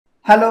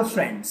Hello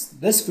friends,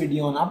 this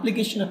video on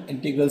application of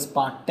integrals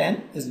part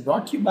 10 is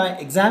brought to you by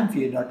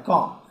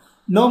examfear.com.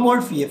 No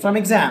more fear from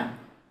exam.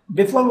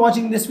 Before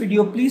watching this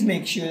video, please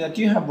make sure that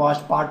you have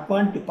watched part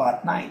 1 to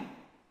part 9.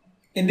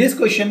 In this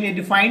question, we have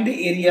to find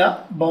the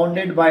area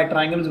bounded by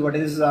triangles.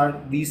 Vertices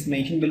are these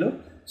mentioned below.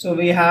 So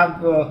we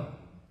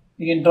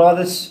can draw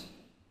this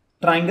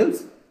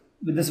triangles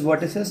with this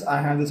vertices.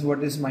 I have this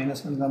vertex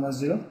minus 1 comma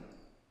 0.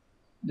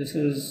 This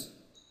is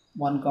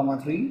 1 comma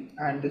 3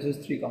 and this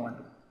is 3 comma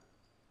 2.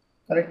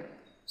 Correct.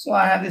 So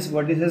I have these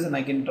vertices and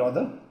I can draw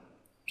the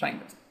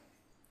triangle.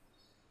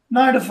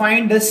 Now I have to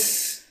find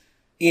this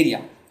area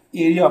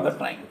of the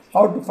triangle.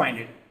 How to find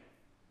it?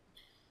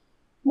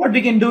 What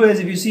we can do is,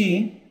 if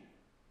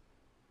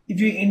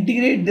you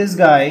integrate this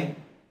guy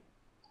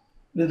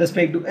with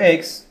respect to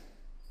x,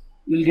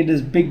 you will get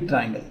this big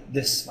triangle,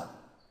 this one.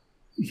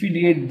 If you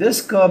integrate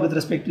this curve with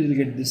respect to, you will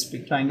get this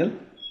big triangle.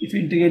 If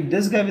you integrate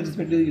this guy with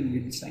respect to, you will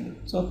get this triangle.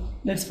 So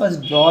let's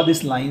first draw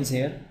these lines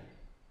here.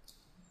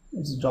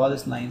 Let's draw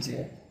these lines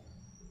here.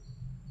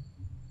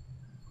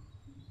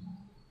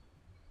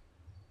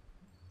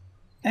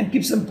 And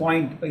keep some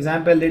point. For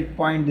example, let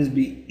point this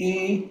be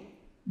A,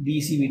 B,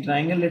 C be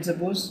triangle, let's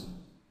suppose,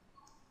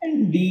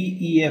 and D,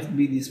 E, F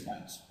be these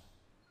points.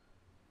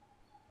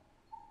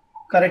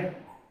 Correct.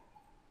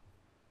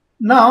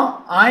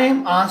 Now I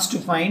am asked to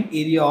find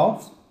area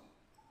of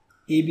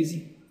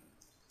ABC.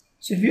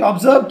 So if you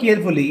observe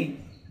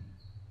carefully,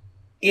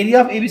 area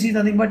of ABC is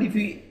nothing but, if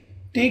we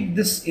take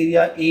this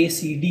area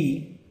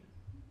ACD,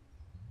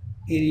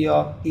 area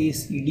of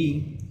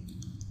ACD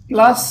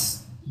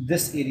plus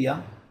this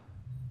area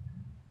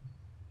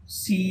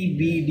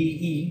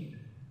CBDE,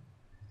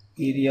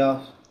 area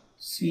of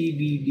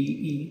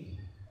CBDE.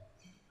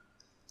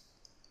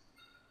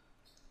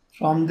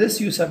 From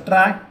this you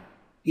subtract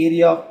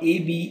area of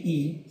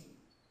ABE,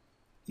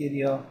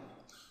 area of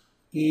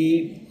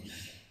ABE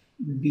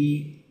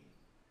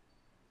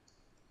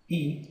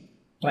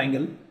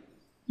triangle,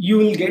 you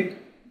will get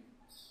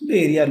the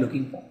area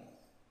looking for.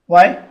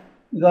 Why?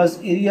 Because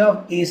area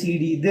of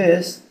ACD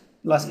this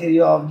plus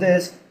area of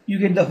this, you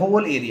get the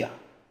whole area,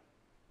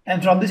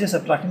 and from this you are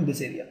subtracting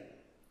this area.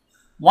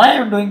 Why I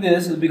am doing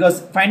this is because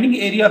finding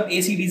area of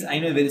ACDs, I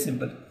know, very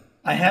simple.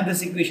 I have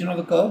this equation of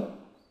a curve,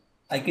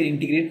 I can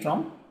integrate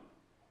from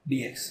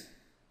dx.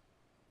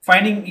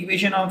 Finding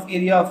equation of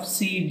area of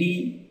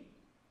CD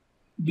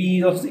B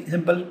is also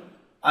simple.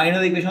 I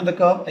know the equation of the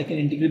curve, I can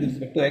integrate with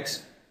respect to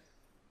x.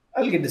 I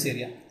will get this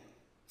area.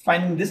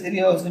 Finding this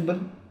area is simple,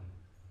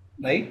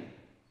 right?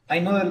 I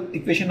know the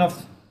equation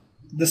of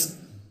this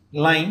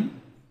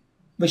line,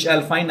 which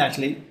I'll find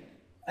naturally,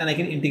 and I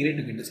can integrate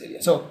to get this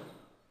area. So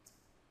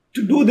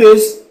to do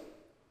this,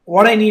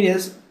 what I need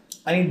is,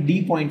 I need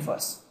D point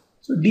first.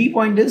 So D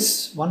point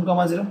is 1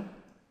 comma 0,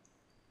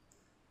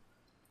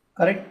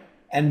 correct,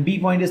 and B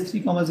point is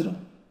 3 comma 0.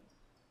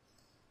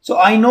 So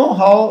I know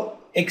how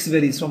x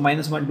varies from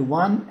minus 1 to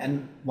 1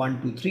 and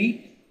 1 to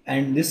 3,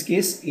 and in this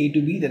case A to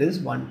B, that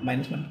is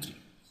minus 1 to 3.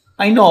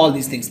 I know all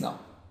these things now.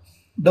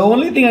 The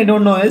only thing I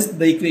don't know is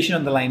the equation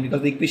of the line,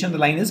 because the equation of the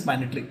line is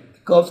monetary. The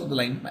curves of the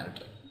line is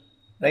monetary,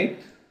 right?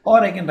 Or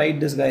I can write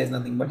this guy as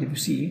nothing but, if you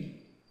see,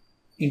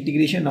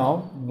 integration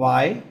of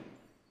y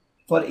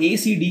for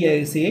ACD,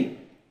 I say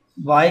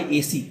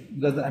YAC,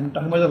 because I'm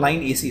talking about the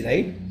line AC,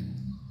 right?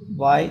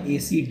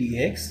 YAC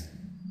dx,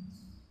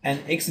 and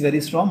x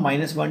varies from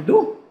minus 1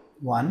 to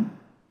 1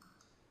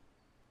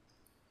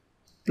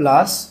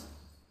 plus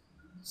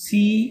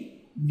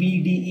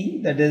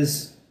CBDE, that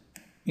is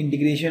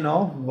integration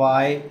of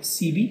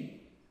YCB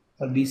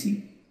or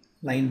BC,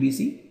 line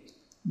BC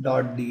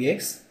dot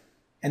dx,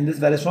 and this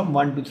varies from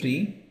 1 to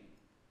 3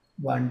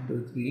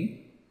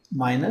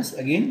 minus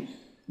again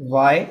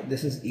y,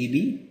 this is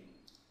AB,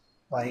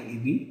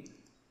 YAB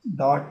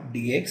dot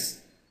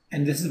dx,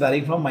 and this is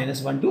varying from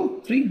minus 1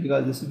 to 3,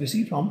 because this is, you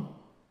see, from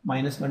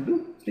minus 1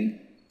 to 3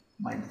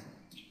 minus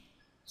 3.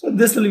 So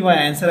this will be my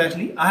answer.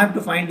 Actually, I have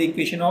to find the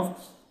equation of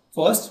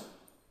first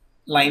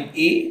line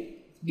A,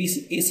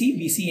 BC, AC,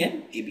 BC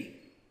and AB.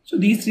 So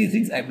these three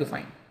things I have to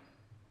find,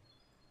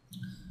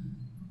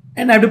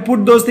 and I have to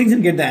put those things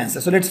and get the answer.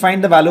 So let's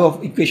find the value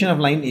of equation of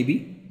line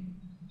AB.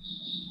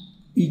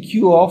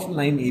 EQ of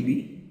line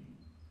AB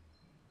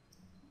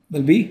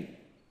will be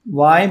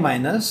y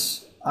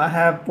minus, I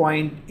have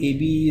point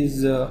AB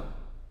is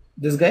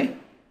this guy,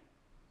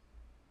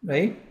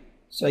 right?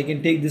 So I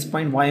can take this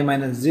point y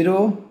minus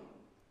 0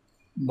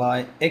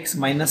 by x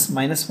minus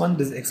minus 1,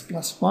 this is x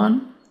plus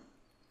 1,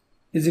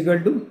 is equal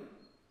to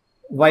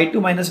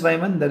y2 minus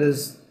y1, that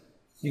is,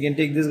 you can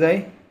take this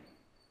guy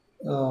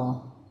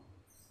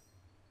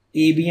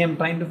AB I am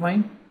trying to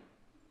find,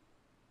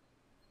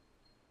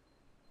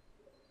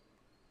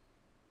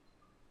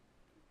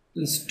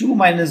 this is 2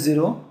 minus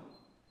 0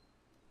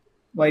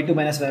 y2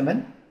 minus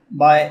y1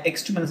 by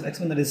x2 minus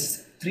x1, that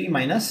is 3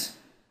 minus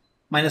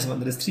 1,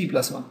 that is 3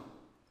 plus 1,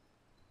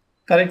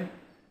 correct.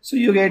 So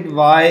you get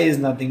y is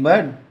nothing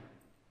but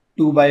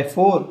 2 by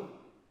 4,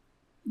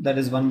 that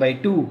is 1 by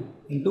 2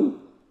 into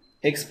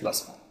x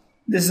plus 1.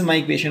 This is my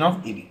equation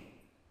of AB.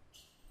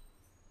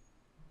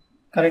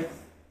 correct?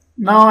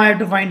 Now I have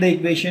to find the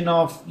equation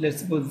of, let's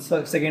suppose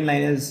the second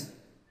line is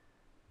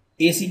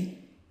AC,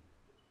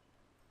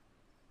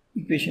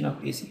 equation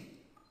of AC.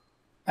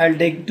 I'll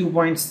take 2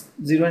 points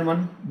 0 and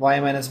 1, y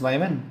minus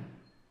y1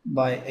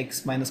 by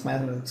x minus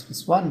x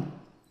plus 1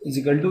 is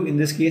equal to, in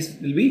this case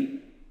will be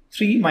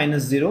 3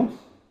 minus 0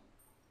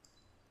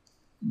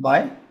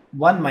 by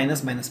 1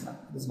 minus 1,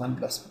 this is 1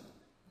 plus 1,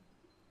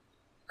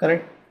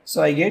 correct?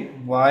 So I get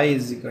y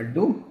is equal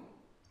to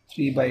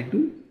 3 by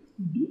 2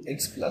 into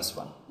x plus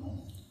 1.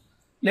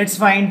 Let's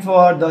find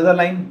for the other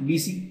line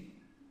BC,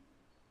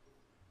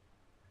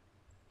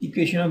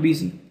 equation of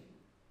BC.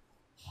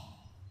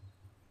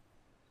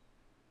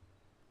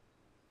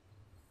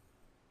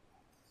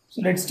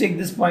 So let's take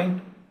this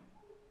point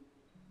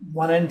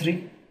 1 and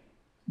 3,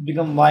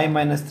 become y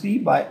minus 3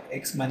 by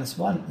x minus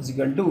 1 is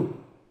equal to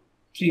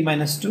 3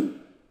 minus 2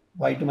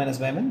 y2 minus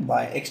y1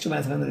 by x2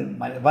 minus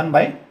 1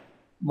 by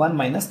 1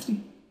 minus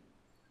 3,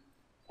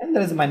 and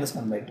there is a minus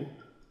 1 by 2.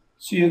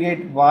 So you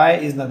get y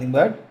is nothing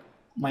but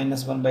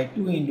minus 1 by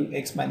 2 into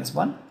x minus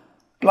 1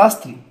 plus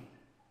 3.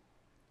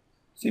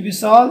 So if you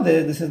solve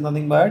this, this is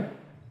nothing but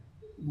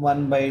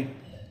 1 by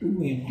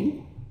 2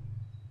 into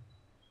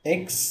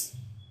x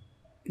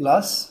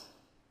plus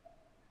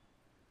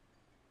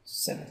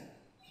 7.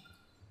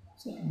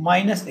 So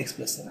minus x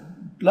plus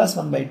 7 plus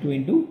 1 by 2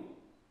 into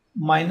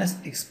minus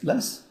x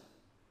plus,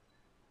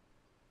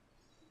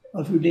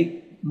 or if you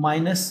take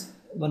minus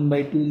 1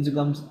 by 2, this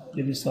becomes,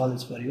 let me solve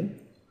this for you.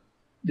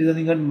 This is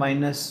nothing but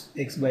minus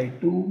x by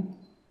 2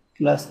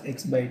 plus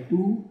x by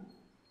 2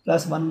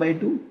 plus 1 by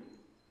 2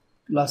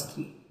 plus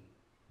 3,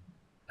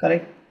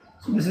 correct?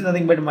 So this is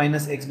nothing but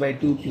minus x by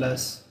 2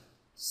 plus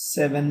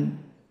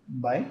 7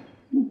 by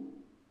 2.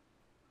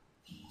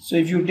 So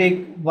if you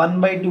take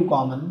 1 by 2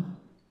 common,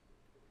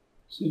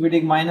 so if you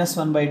take minus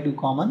 1 by 2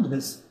 common, that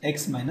is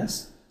x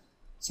minus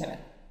 7.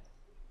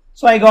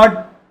 So I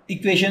got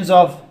equations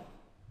of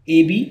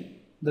AB,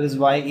 that is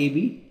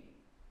YAB,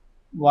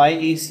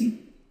 YAC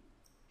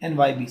and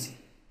YBC,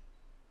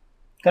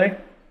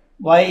 correct?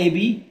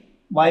 YAB,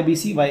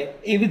 YBC,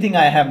 everything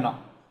I have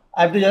now.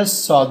 I have to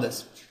just solve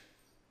this.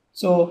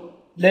 So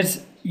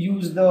let's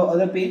use the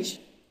other page.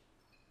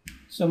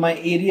 So my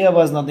area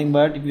was nothing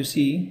but, if you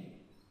see,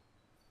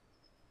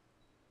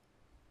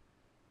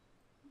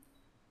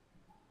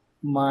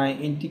 my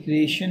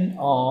integration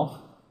of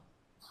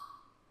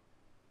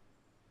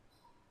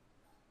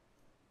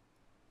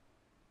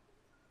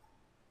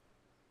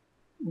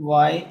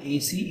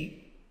YAC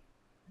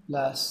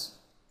plus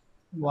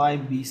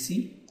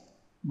YBC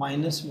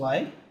minus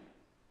YAB,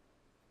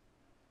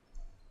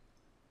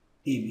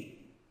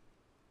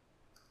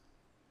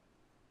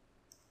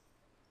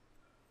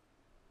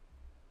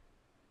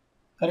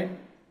 correct?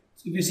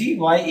 So if you see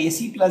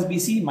YAC plus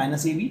BC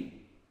minus AB,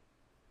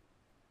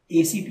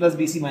 AC plus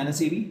BC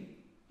minus AB,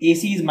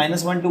 AC is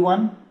minus 1 to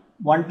 1,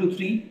 1 to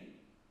 3.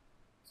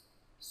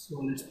 So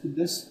let's put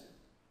this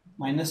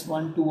minus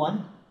 1 to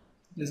 1,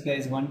 this guy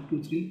is 1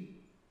 to 3,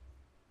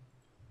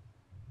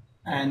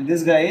 and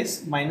this guy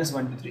is minus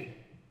 1 to 3,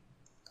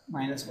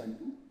 minus 1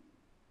 to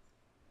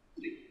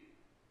 3,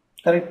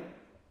 correct?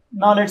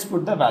 Now let's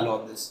put the value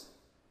of this.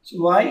 So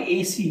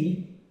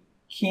YAC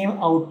came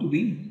out to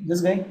be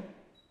this guy,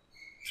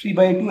 3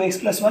 by 2 x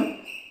plus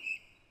 1.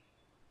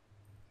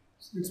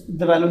 So let's put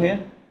the value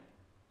here,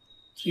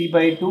 3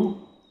 by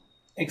 2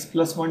 x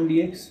plus 1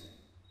 dx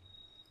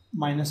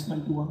minus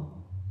 1 to 1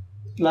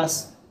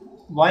 plus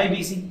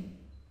YBC.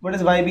 What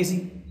is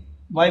YBC?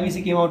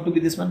 YBC came out to be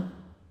this one,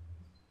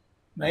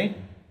 right?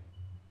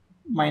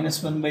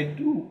 Minus 1 by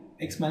 2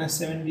 x minus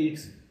 7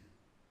 dx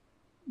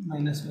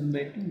minus 1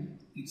 by 2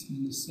 x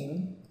minus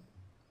 7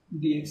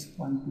 dx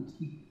 1 to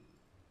 3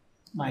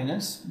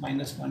 minus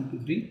 1 to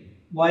 3.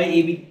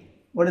 YAB.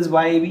 What is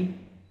YAB?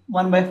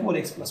 1 by 4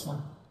 x plus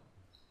 1.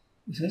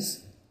 This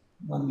is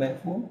 1 by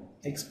 4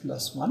 x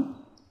plus 1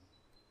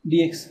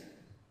 dx.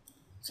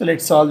 So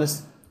let's solve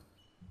this.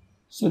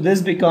 So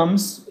this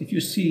becomes, if you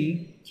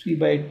see, 3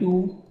 by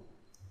 2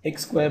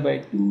 x square by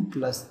 2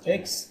 plus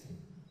x,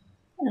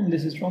 and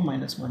this is from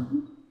minus 1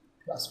 to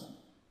plus 1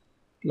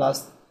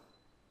 plus,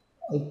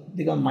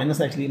 become minus,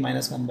 actually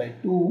minus 1 by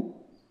 2.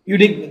 You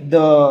take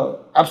the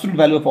absolute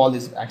value of all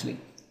this actually.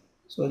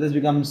 So this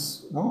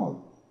becomes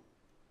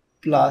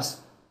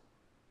plus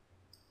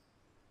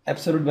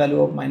absolute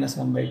value of minus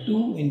 1 by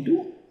 2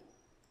 into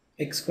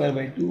x square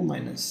by 2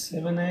 minus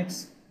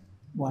 7x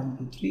 1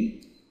 to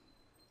 3,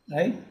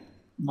 right?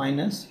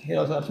 Minus, here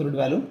also absolute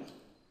value,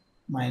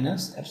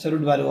 minus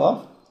absolute value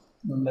of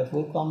 1 by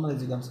 4 common,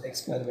 this becomes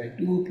x square by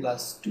 2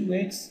 plus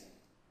 2x,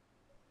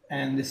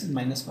 and this is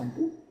minus 1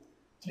 to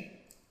 3,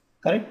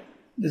 correct?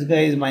 This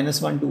guy is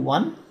minus 1 to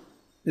 1,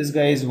 this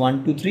guy is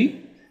 1 to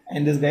 3,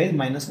 and this guy is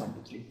minus 1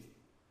 to 3.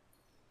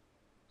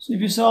 So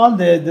if you solve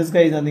this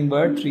guy is nothing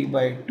but 3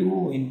 by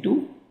 2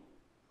 into,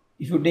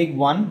 if you take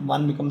 1,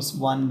 1 becomes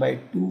 1 by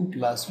 2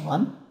 plus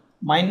 1,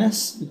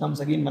 minus becomes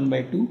again 1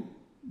 by 2,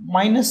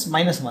 minus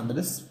 1, that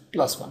is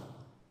plus 1,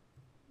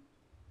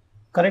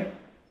 correct?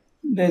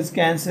 This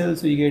cancel,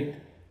 so you get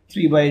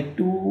 3 by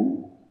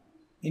 2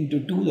 into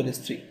 2, that is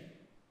 3.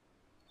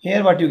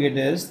 Here what you get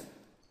is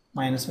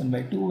minus 1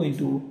 by 2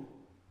 into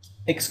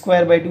x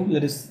square by 2,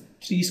 that is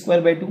 3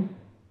 square by 2,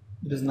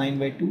 that is 9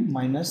 by 2,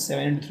 minus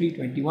 7 into 3,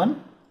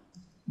 21,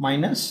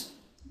 minus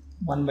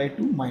 1 by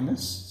 2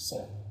 minus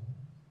 7.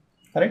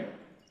 Correct?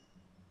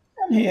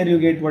 And here you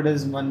get what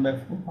is 1 by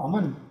 4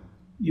 common.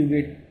 You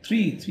get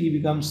 3. 3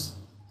 becomes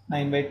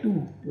 9 by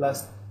 2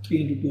 plus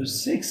 3 into 2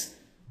 is 6,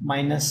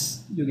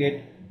 minus you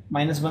get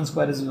minus 1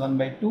 square is 1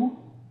 by 2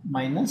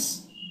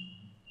 minus.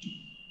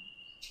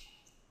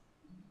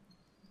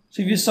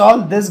 So if you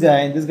solve this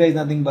guy is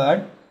nothing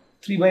but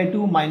 3 by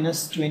 2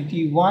 minus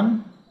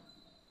 21.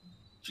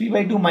 3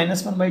 by 2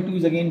 minus 1 by 2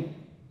 is again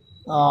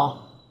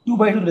 2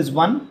 by 2 is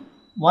 1.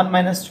 1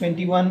 minus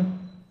 21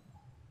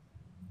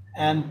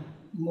 and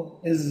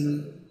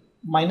is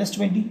minus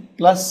 20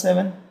 plus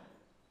 7.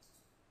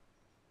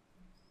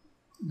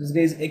 This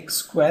guy is x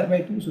square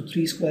by 2, so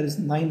 3 square is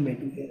 9 by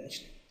 2 here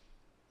actually.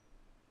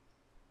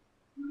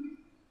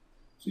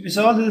 So if you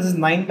solve this is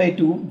 9 by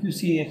 2, if you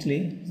see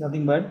actually it's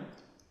nothing but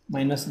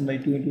minus 1 by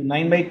 2 into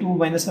 9 by 2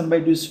 minus 1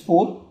 by 2 is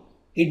 4,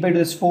 8 by 2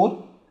 is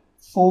 4,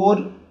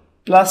 4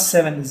 plus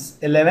 7 is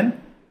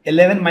 11,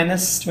 11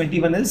 minus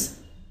 21 is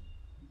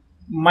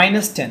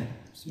minus 10,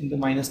 so into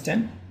minus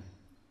 10,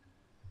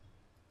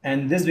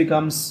 and this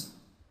becomes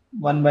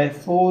 1 by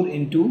 4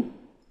 into,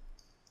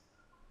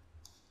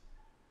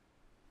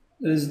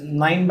 there is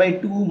 9 by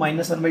 2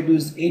 minus 1 by 2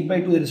 is 8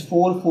 by 2, there is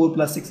 4, 4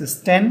 plus 6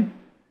 is 10,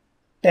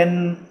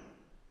 10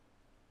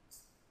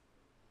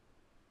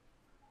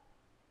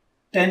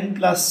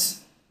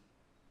 plus,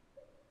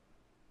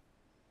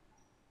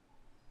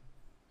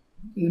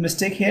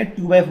 mistake here,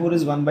 2 by 4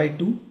 is 1 by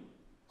 2,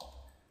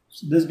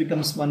 so this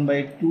becomes 1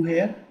 by 2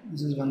 here,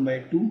 this is 1 by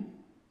 2,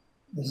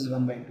 this is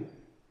 1 by 2.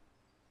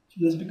 So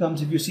this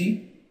becomes, if you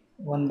see,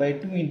 1 by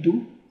 2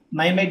 into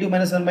 9 by 2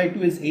 minus 1 by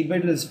 2 is 8 by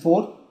 2 is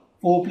 4,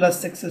 4 plus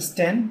 6 is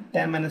 10,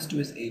 10 minus 2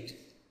 is 8.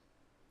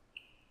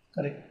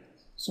 Correct.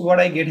 So what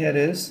I get here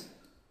is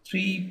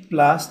 3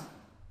 plus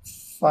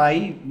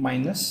 5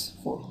 minus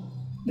 4.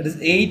 That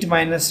is 8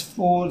 minus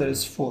 4, that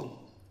is 4,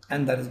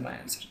 and that is my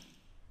answer.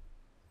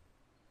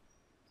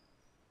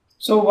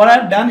 So what I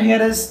have done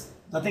here is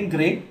nothing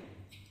great.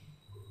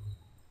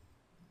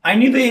 I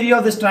knew the area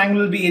of this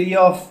triangle will be area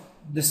of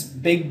this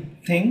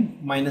big thing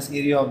minus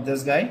area of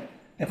this guy.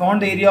 I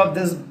found the area of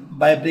this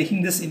by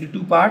breaking this into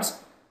two parts.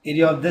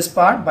 Area of this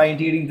part by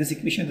integrating this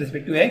equation with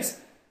respect to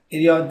x.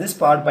 Area of this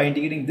part by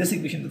integrating this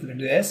equation with respect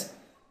to s.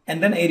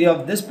 And then area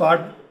of this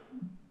part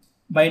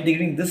by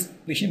integrating this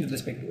equation with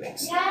respect to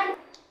x.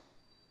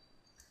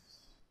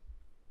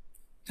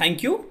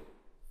 Thank you.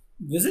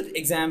 Visit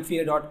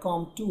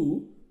examfear.com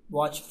to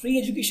watch free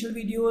educational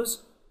videos,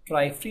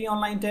 try free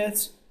online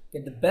tests,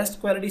 get the best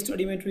quality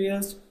study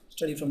materials,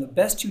 study from the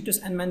best tutors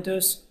and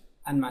mentors,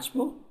 and much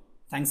more.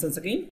 Thanks once again.